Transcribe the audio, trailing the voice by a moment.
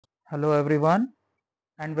Hello everyone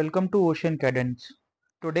and welcome to Ocean Cadence.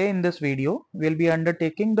 Today in this video we'll be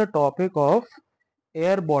undertaking the topic of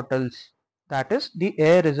air bottles, that is the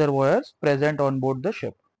air reservoirs present on board the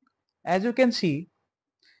ship. As you can see,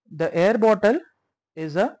 the air bottle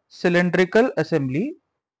is a cylindrical assembly,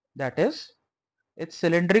 that is it's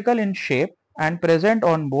cylindrical in shape and present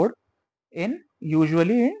on board in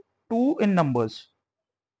usually in two in numbers.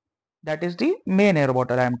 That is the main air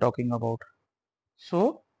bottle I am talking about.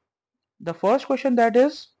 So the first question that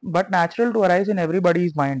is but natural to arise in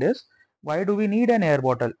everybody's mind is, why do we need an air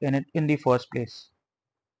bottle in the first place?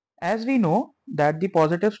 As we know that the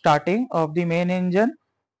positive starting of the main engine,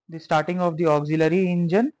 the starting of the auxiliary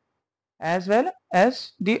engine, as well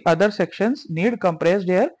as the other sections need compressed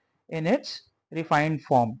air in its refined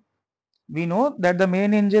form. We know that the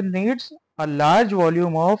main engine needs a large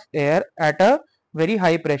volume of air at a very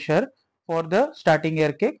high pressure for the starting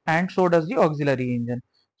air kick, and so does the auxiliary engine.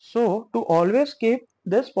 So to always keep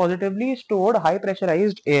this positively stored high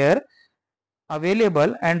pressurized air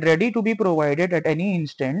available and ready to be provided at any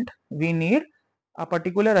instant, we need a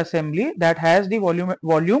particular assembly that has the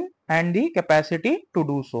volume and the capacity to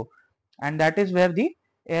do so, and that is where the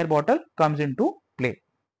air bottle comes into play.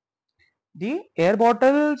 The air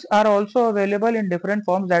bottles are also available in different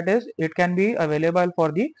forms, that is it can be available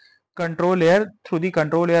for the control air through the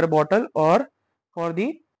control air bottle, or for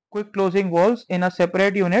the quick closing valves in a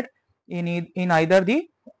separate unit in either the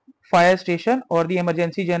fire station or the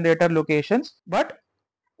emergency generator locations. But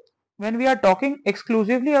when we are talking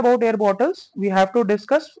exclusively about air bottles, we have to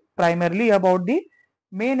discuss primarily about the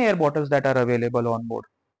main air bottles that are available on board.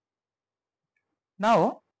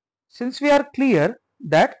 Now, since we are clear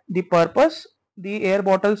that the purpose the air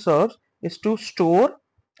bottle serves is to store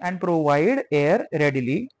and provide air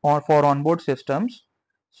readily or for onboard systems,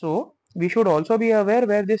 so we should also be aware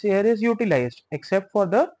where this air is utilized, except for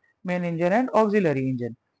the main engine and auxiliary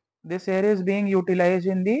engine. This air is being utilized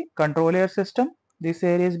in the control air system. This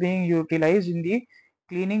air is being utilized in the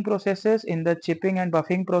cleaning processes, in the chipping and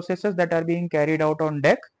buffing processes that are being carried out on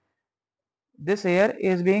deck. This air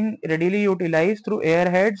is being readily utilized through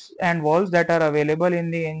airheads and valves that are available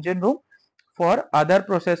in the engine room for other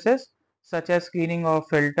processes such as cleaning of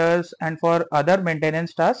filters and for other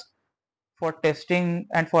maintenance tasks, for testing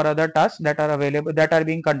and for other tasks that are available that are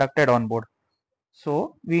being conducted on board.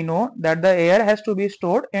 So we know that the air has to be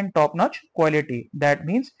stored in top-notch quality. That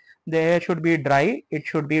means the air should be dry, it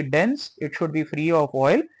should be dense, it should be free of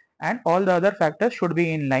oil, and all the other factors should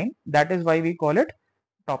be in line. That is why we call it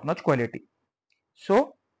top-notch quality.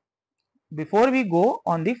 So before we go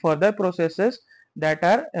on the further processes that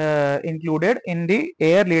are included in the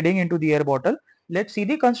air leading into the air bottle, let's see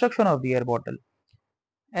the construction of the air bottle.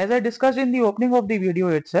 As I discussed in the opening of the video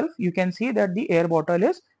itself, you can see that the air bottle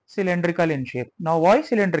is cylindrical in shape. Now why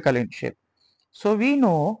cylindrical in shape? So we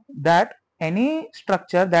know that any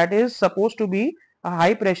structure that is supposed to be a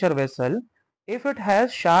high pressure vessel, if it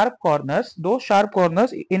has sharp corners, those sharp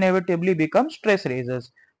corners inevitably become stress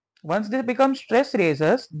raisers. Once they become stress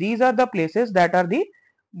raisers, these are the places that are the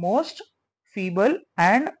most feeble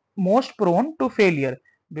and most prone to failure,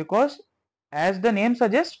 because as the name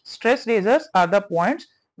suggests, stress raisers are the points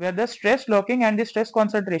where the stress locking and the stress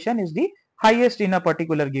concentration is the highest in a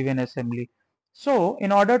particular given assembly. So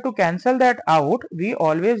in order to cancel that out, we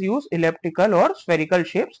always use elliptical or spherical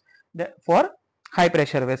shapes for high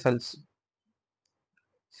pressure vessels.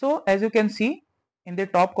 So as you can see, in the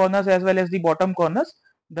top corners as well as the bottom corners,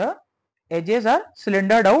 the edges are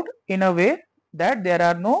cylindered out in a way that there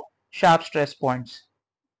are no sharp stress points.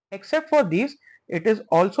 Except for these, it is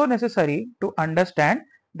also necessary to understand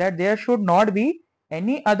that there should not be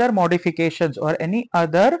any other modifications or any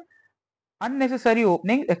other unnecessary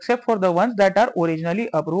openings except for the ones that are originally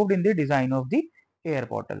approved in the design of the air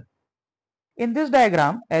bottle. In this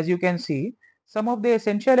diagram, as you can see, some of the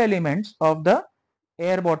essential elements of the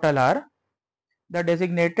air bottle are the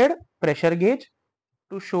designated pressure gauge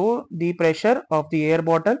to show the pressure of the air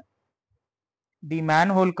bottle, the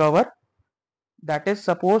manhole cover that is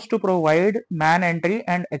supposed to provide man entry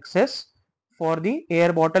and access for the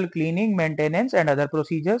air bottle cleaning, maintenance and other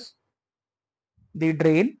procedures, the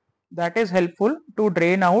drain that is helpful to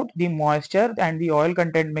drain out the moisture and the oil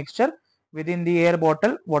content mixture within the air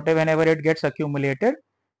bottle whenever it gets accumulated,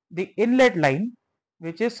 the inlet line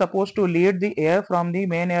which is supposed to lead the air from the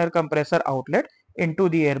main air compressor outlet into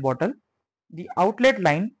the air bottle, the outlet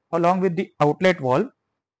line along with the outlet valve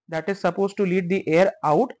that is supposed to lead the air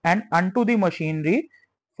out and onto the machinery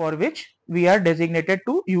for which we are designated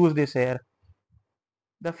to use this air,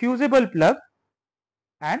 the fusible plug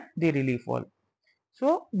and the relief valve.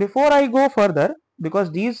 So before I go further,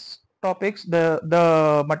 because these topics,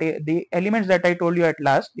 the elements that I told you at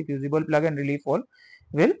last, the fusible plug and relief valve,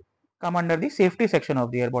 will come under the safety section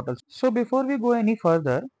of the air bottle. So before we go any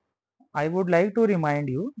further, I would like to remind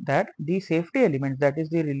you that the safety elements, that is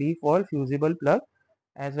the relief valve, fusible plug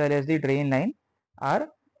as well as the drain line, are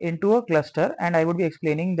into a cluster, and I would be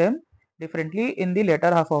explaining them differently in the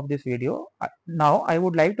later half of this video. Now I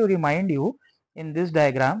would like to remind you in this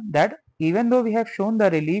diagram that even though we have shown the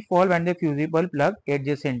relief valve and the fusible plug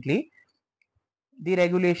adjacently, the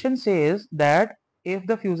regulation says that if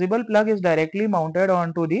the fusible plug is directly mounted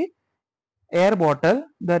onto the air bottle,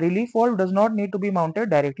 the relief valve does not need to be mounted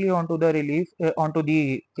directly onto the onto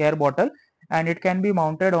the air bottle, and it can be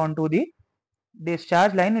mounted onto the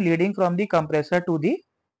discharge line leading from the compressor to the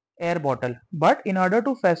air bottle. But in order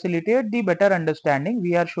to facilitate the better understanding,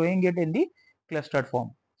 we are showing it in the clustered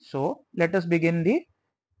form. So let us begin the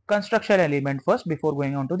construction element first before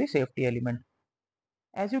going on to the safety element.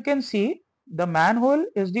 As you can see, the manhole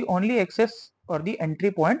is the only access or the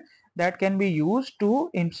entry point that can be used to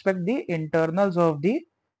inspect the internals of the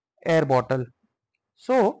air bottle.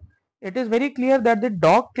 So it is very clear that the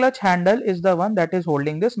dog clutch handle is the one that is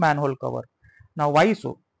holding this manhole cover. Now why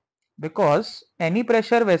so? Because any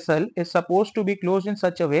pressure vessel is supposed to be closed in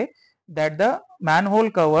such a way that the manhole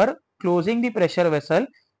cover closing the pressure vessel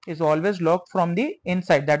is always locked from the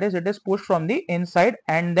inside, that is, it is pushed from the inside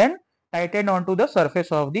and then tightened onto the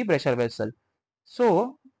surface of the pressure vessel.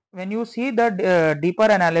 So when you see the deeper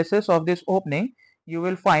analysis of this opening, you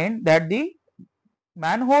will find that the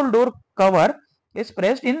manhole door cover is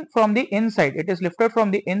pressed in from the inside. It is lifted from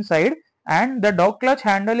the inside, and the dog clutch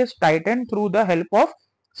handle is tightened through the help of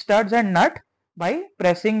studs and nut by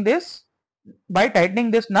tightening this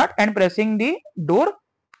nut and pressing the door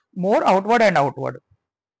more outward and outward.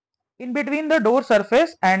 In between the door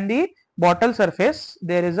surface and the bottle surface,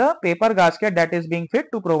 there is a paper gasket that is being fit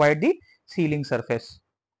to provide the sealing surface.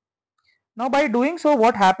 Now by doing so,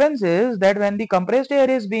 what happens is that when the compressed air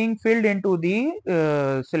is being filled into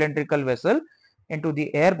the cylindrical vessel, into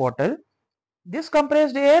the air bottle, this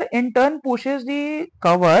compressed air in turn pushes the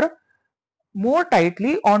cover more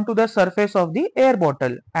tightly onto the surface of the air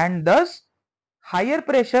bottle, and thus higher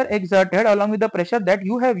pressure exerted along with the pressure that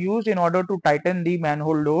you have used in order to tighten the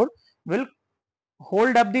manhole door will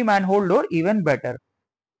hold up the manhole door even better.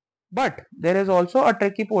 But there is also a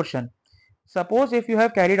tricky portion. Suppose if you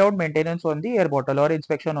have carried out maintenance on the air bottle or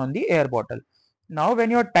inspection on the air bottle. Now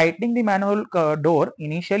when you are tightening the manhole door,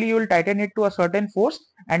 initially you will tighten it to a certain force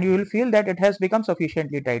and you will feel that it has become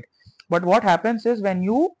sufficiently tight. But what happens is when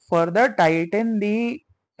you further tighten the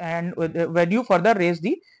when you further raise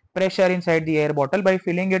the pressure inside the air bottle by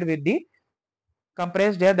filling it with the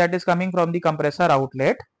compressed air that is coming from the compressor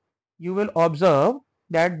outlet, you will observe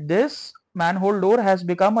that this manhole door has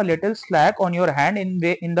become a little slack on your hand in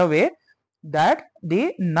the way that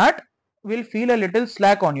the nut will feel a little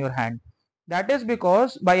slack on your hand. That is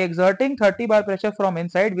because by exerting 30 bar pressure from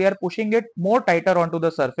inside, we are pushing it more tighter onto the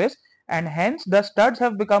surface, and hence the studs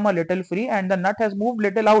have become a little free and the nut has moved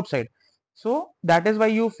little outside. So that is why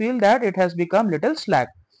you feel that it has become little slack.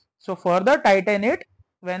 So further tighten it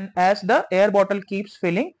when as the air bottle keeps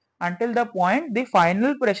filling until the point the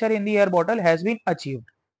final pressure in the air bottle has been achieved.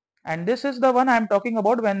 And this is the one I am talking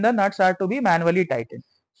about when the nuts are to be manually tightened.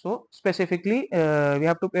 So specifically we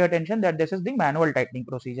have to pay attention that this is the manual tightening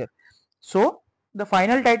procedure. So the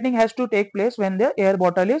final tightening has to take place when the air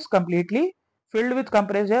bottle is completely filled with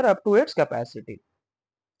compressed air up to its capacity.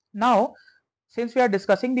 Now since we are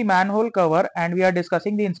discussing the manhole cover and we are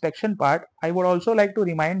discussing the inspection part, I would also like to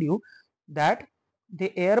remind you that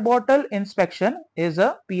the air bottle inspection is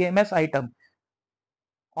a PMS item.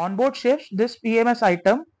 On board ships, this PMS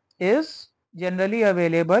item is generally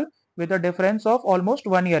available with a difference of almost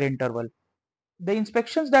 1 year interval. The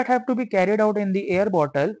inspections that have to be carried out in the air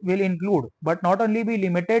bottle will include, but not only be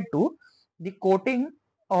limited to, the coating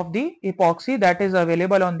of the epoxy that is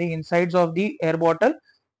available on the insides of the air bottle.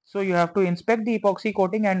 So you have to inspect the epoxy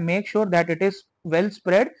coating and make sure that it is well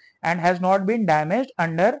spread and has not been damaged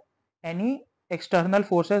under any external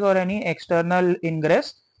forces or any external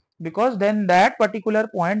ingress, because then that particular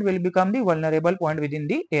point will become the vulnerable point within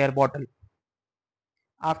the air bottle.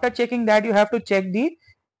 After checking that, you have to check the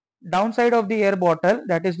downside of the air bottle,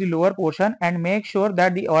 that is the lower portion, and make sure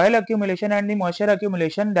that the oil accumulation and the moisture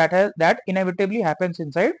accumulation that inevitably happens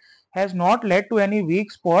inside has not led to any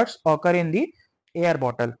weak spots occur in the air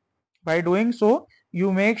bottle. By doing so,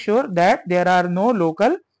 you make sure that there are no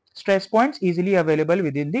local stress points easily available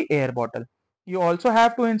within the air bottle. You also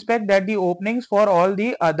have to inspect that the openings for all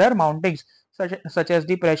the other mountings, such as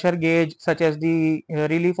the pressure gauge, such as the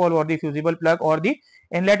relief valve or the fusible plug or the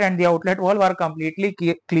inlet and the outlet valve are completely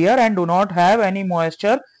clear and do not have any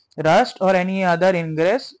moisture, rust or any other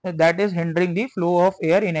ingress that is hindering the flow of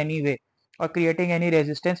air in any way or creating any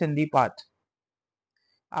resistance in the path.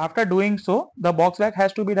 After doing so, the box vac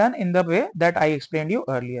has to be done in the way that I explained you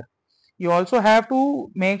earlier. You also have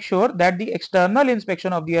to make sure that the external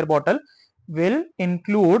inspection of the air bottle will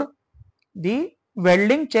include the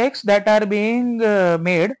welding checks that are being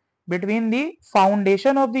made between the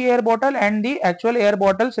foundation of the air bottle and the actual air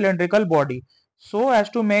bottle cylindrical body, so as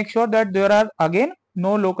to make sure that there are again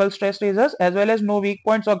no local stress razors as well as no weak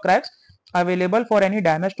points or cracks available for any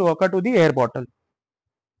damage to occur to the air bottle.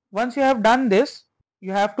 Once you have done this,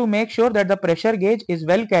 you have to make sure that the pressure gauge is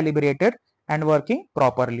well calibrated and working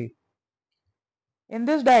properly. In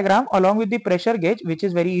this diagram, along with the pressure gauge, which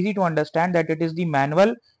is very easy to understand that it is the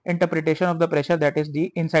manual interpretation of the pressure that is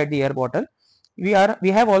the inside the air bottle, we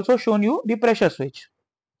have also shown you the pressure switch.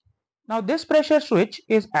 Now this pressure switch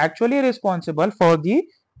is actually responsible for the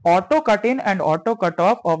auto cut in and auto cut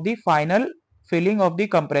off of the final filling of the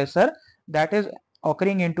compressor that is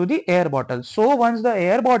occurring into the air bottle. So once the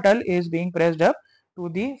air bottle is being pressed up to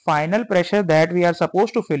the final pressure that we are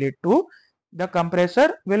supposed to fill it to, the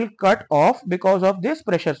compressor will cut off because of this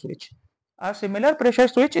pressure switch. A similar pressure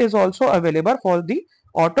switch is also available for the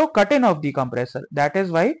auto cut in of the compressor. That is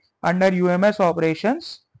why under UMS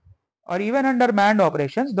operations or even under manned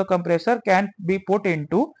operations, the compressor can be put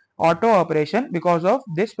into auto operation because of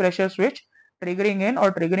this pressure switch triggering in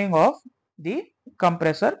or triggering off the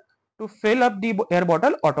compressor to fill up the air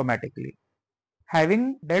bottle automatically.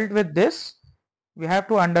 Having dealt with this, we have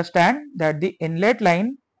to understand that the inlet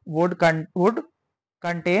line would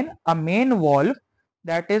contain a main valve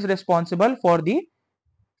that is responsible for the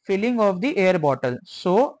filling of the air bottle.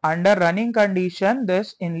 So under running condition,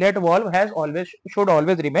 this inlet valve should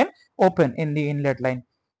always remain open in the inlet line.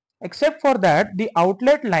 Except for that, the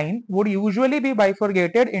outlet line would usually be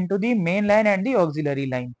bifurcated into the main line and the auxiliary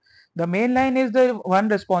line. The main line is the one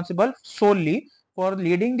responsible solely for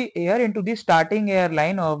leading the air into the starting air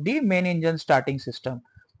line of the main engine starting system,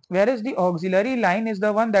 whereas the auxiliary line is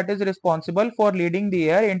the one that is responsible for leading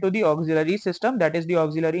the air into the auxiliary system, that is the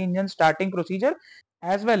auxiliary engine starting procedure,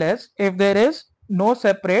 as well as if there is no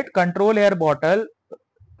separate control air bottle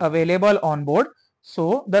available on board,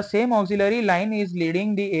 so the same auxiliary line is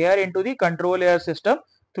leading the air into the control air system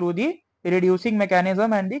through the reducing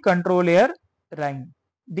mechanism and the control air line.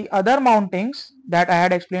 The other mountings that I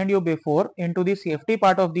had explained you before into the safety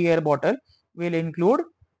part of the air bottle will include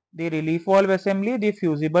the relief valve assembly, the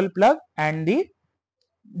fusible plug and the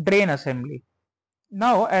drain assembly.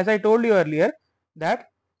 Now, as I told you earlier, that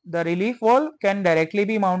the relief valve can directly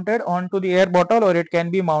be mounted onto the air bottle or it can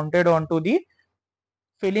be mounted onto the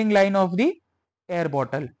filling line of the air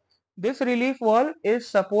bottle. This relief valve is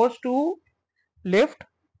supposed to lift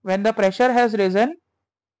when the pressure has risen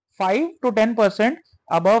 5 to 10%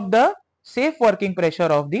 above the safe working pressure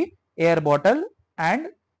of the air bottle and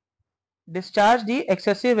discharge the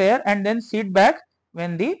excessive air and then sit back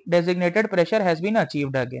when the designated pressure has been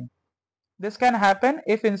achieved again. This can happen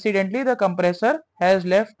if incidentally the compressor has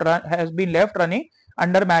been left running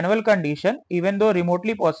under manual condition, even though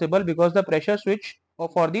remotely possible, because the pressure switch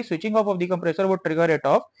for the switching off of the compressor would trigger it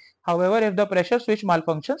off. However, if the pressure switch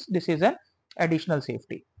malfunctions, this is an additional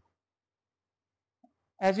safety.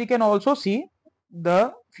 As we can also see,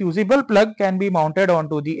 the fusible plug can be mounted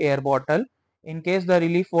onto the air bottle in case the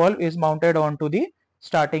relief valve is mounted onto the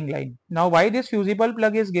starting line. Now, why this fusible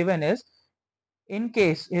plug is given is, in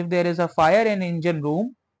case if there is a fire in engine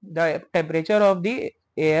room, the temperature of the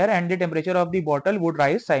air and the temperature of the bottle would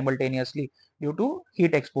rise simultaneously due to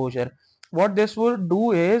heat exposure. What this would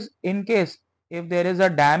do is, in case if there is a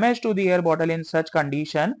damage to the air bottle in such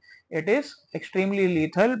condition, it is extremely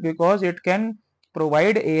lethal because it can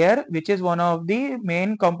provide air, which is one of the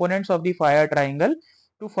main components of the fire triangle,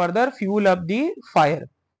 to further fuel up the fire.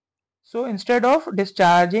 So instead of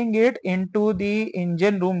discharging it into the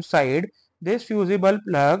engine room side, this fusible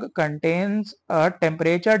plug contains a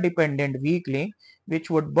temperature dependent weak link which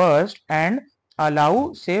would burst and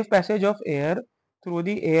allow safe passage of air through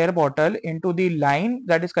the air bottle into the line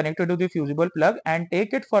that is connected to the fusible plug and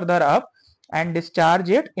take it further up and discharge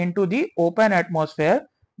it into the open atmosphere,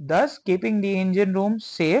 thus keeping the engine room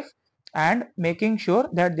safe and making sure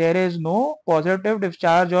that there is no positive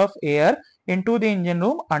discharge of air into the engine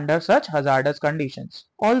room under such hazardous conditions.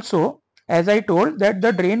 Also, as I told, that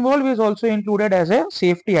the drain valve is also included as a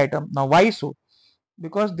safety item. Now, why so?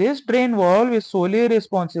 Because this drain valve is solely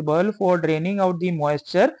responsible for draining out the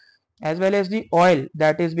moisture as well as the oil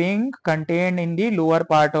that is being contained in the lower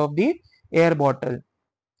part of the air bottle.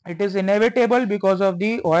 It is inevitable because of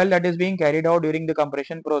the oil that is being carried out during the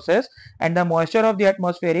compression process and the moisture of the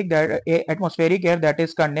atmospheric air that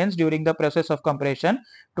is condensed during the process of compression,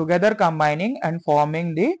 together combining and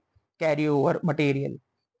forming the carryover material.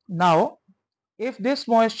 Now, if this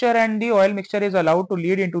moisture and the oil mixture is allowed to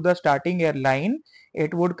lead into the starting air line,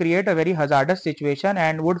 it would create a very hazardous situation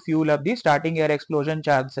and would fuel up the starting air explosion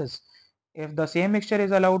chances. If the same mixture is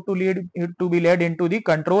allowed to be led into the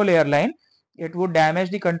control air line, it would damage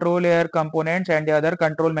the control air components and the other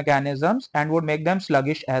control mechanisms and would make them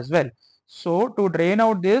sluggish as well. So to drain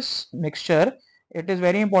out this mixture, it is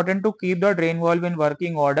very important to keep the drain valve in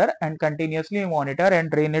working order and continuously monitor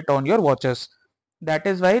and drain it on your watches. That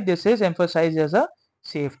is why this is emphasized as a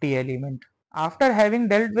safety element. After having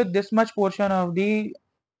dealt with this much portion of the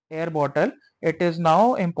air bottle, it is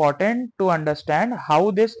now important to understand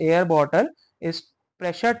how this air bottle is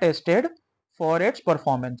pressure tested for its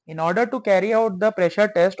performance. In order to carry out the pressure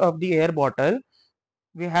test of the air bottle,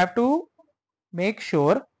 we have to make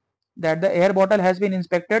sure that the air bottle has been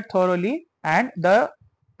inspected thoroughly and the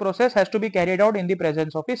process has to be carried out in the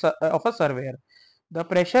presence of a surveyor. The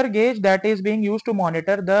pressure gauge that is being used to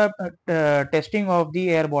monitor the testing of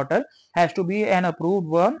the air bottle has to be an approved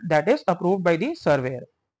one that is approved by the surveyor.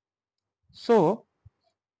 So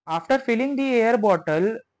after filling the air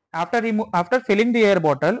bottle, after filling the air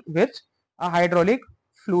bottle with a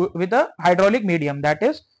hydraulic medium, that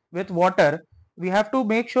is with water, we have to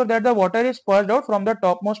make sure that the water is purged out from the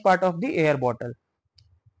topmost part of the air bottle.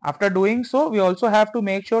 After doing so, we also have to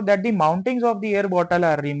make sure that the mountings of the air bottle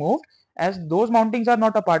are removed, as those mountings are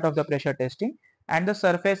not a part of the pressure testing, and the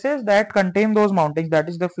surfaces that contain those mountings, that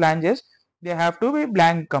is the flanges, they have to be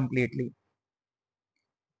blank completely.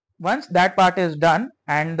 Once that part is done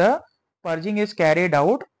and the purging is carried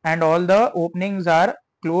out and all the openings are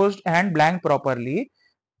closed and blank properly,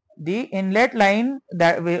 the inlet line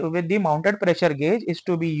that with the mounted pressure gauge is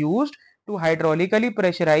to be used to hydraulically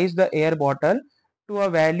pressurize the air bottle to a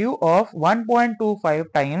value of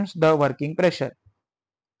 1.25 times the working pressure.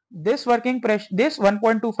 This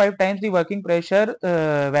 1.25 times the working pressure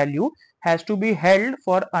value has to be held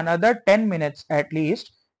for another 10 minutes at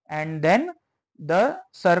least, and then the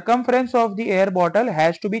circumference of the air bottle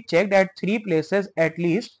has to be checked at 3 places at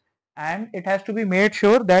least, and it has to be made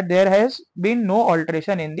sure that there has been no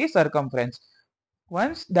alteration in the circumference.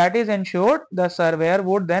 Once that is ensured, the surveyor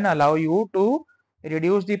would then allow you to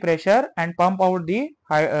reduce the pressure and pump out the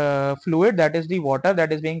fluid, that is the water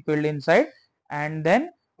that is being filled inside, and then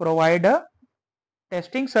provide a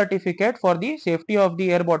testing certificate for the safety of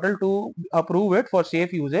the air bottle to approve it for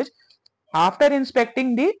safe usage, after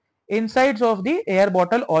inspecting the insides of the air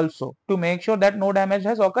bottle also to make sure that no damage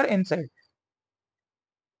has occurred inside.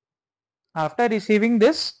 After receiving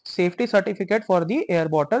this safety certificate for the air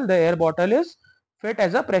bottle is fit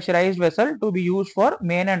as a pressurized vessel to be used for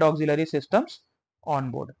main and auxiliary systems on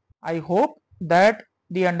board. I hope that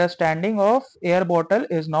the understanding of air bottle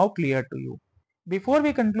is now clear to you. Before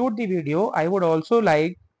we conclude the video, I would also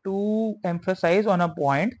like to emphasize on a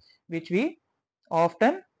point which we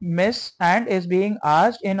often miss and is being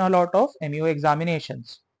asked in a lot of MU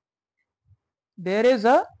examinations. There is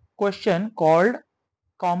a question called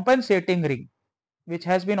compensating ring, which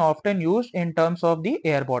has been often used in terms of the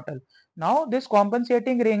air bottle. Now this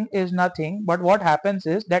compensating ring is nothing but what happens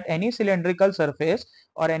is that any cylindrical surface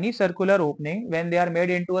or any circular opening, when they are made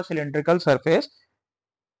into a cylindrical surface,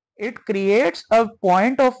 it creates a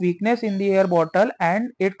point of weakness in the air bottle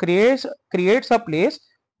and it creates a place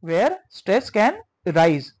where stress can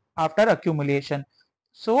rise after accumulation.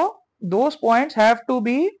 So those points have to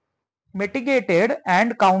be mitigated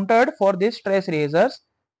and countered for these stress raisers,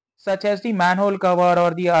 such as the manhole cover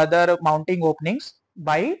or the other mounting openings,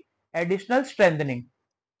 by additional strengthening.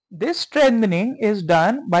 This strengthening is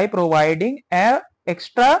done by providing an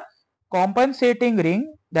extra compensating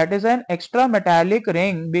ring, that is an extra metallic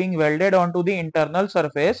ring being welded onto the internal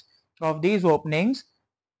surface of these openings.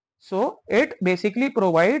 So it basically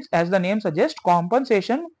provides, as the name suggests,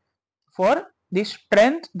 compensation for the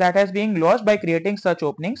strength that has been lost by creating such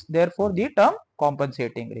openings, therefore the term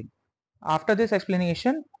compensating ring. After this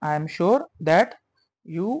explanation, I am sure that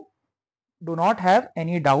you do not have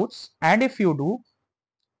any doubts, and if you do,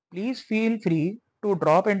 please feel free to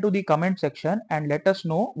drop into the comment section and let us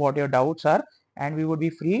know what your doubts are, and we would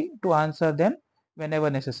be free to answer them whenever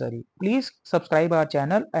necessary. Please subscribe our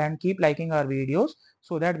channel and keep liking our videos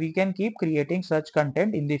so that we can keep creating such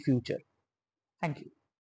content in the future. Thank you.